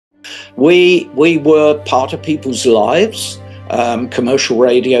We were part of people's lives. Commercial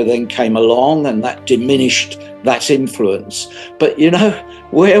radio then came along, and that diminished that influence. But, you know,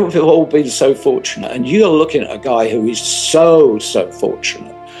 we've all been so fortunate, and you're looking at a guy who is so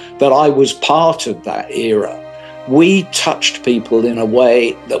fortunate that I was part of that era. We touched people in a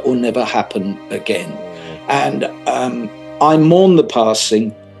way that will never happen again. And I mourn the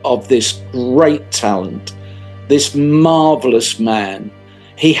passing of this great talent, this marvelous man.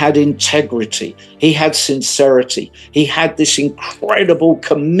 He had integrity, he had sincerity, he had this incredible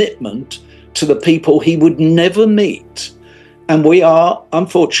commitment to the people he would never meet. And we are,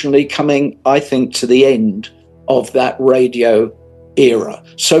 unfortunately, coming, I think, to the end of that radio era.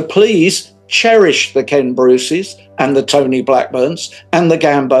 So please cherish the Ken Bruces and the Tony Blackburns and the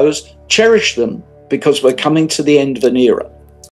Gambos. Cherish them, because we're coming to the end of an era.